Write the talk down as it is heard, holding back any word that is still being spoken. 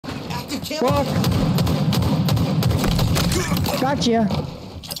Fuck. Gotcha.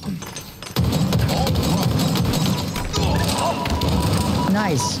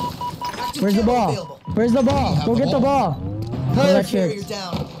 Nice. Where's the ball? Where's the ball? Go get the ball. Perfect.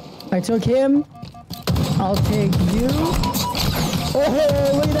 I took him. I'll take you.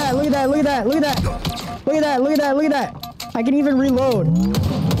 Oh, look at that. Look at that. Look at that. Look at that. Look at that. Look at that. Look at that. I can even reload.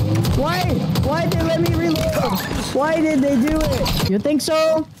 Why? Why did they let me reload? Why did they do it? You think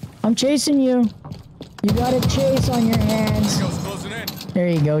so? I'm chasing you. You got a chase on your hands. There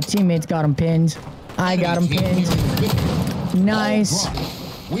you go. Teammates got him pinned. I got him pinned. Nice.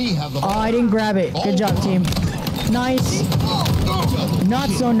 Oh, I didn't grab it. Good job, team. Nice. Not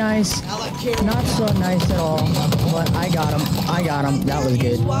so nice. Not so nice at all. But I got him. I got him. That was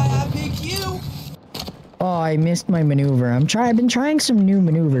good. Oh, I missed my maneuver. I've been trying some new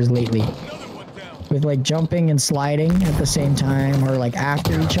maneuvers lately. With like jumping and sliding at the same time, or like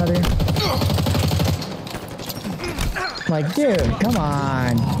after each other. Like, dude, come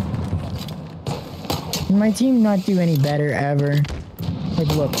on. Can my team not do any better ever? Like,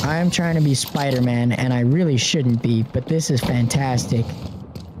 look, I'm trying to be Spider-Man, and I really shouldn't be, but this is fantastic.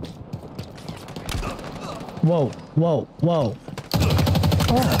 Whoa, whoa, whoa.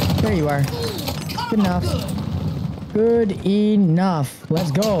 Oh, there you are. Good enough. Good enough.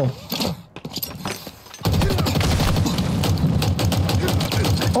 Let's go.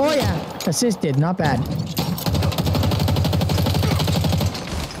 Oh, yeah. Assisted. Not bad.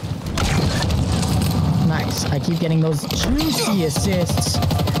 Nice. I keep getting those juicy assists.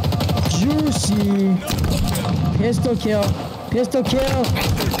 Juicy. Pistol kill. Pistol kill.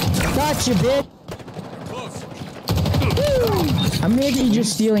 Gotcha, bitch. I'm maybe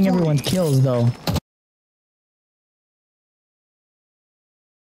just stealing everyone's kills, though.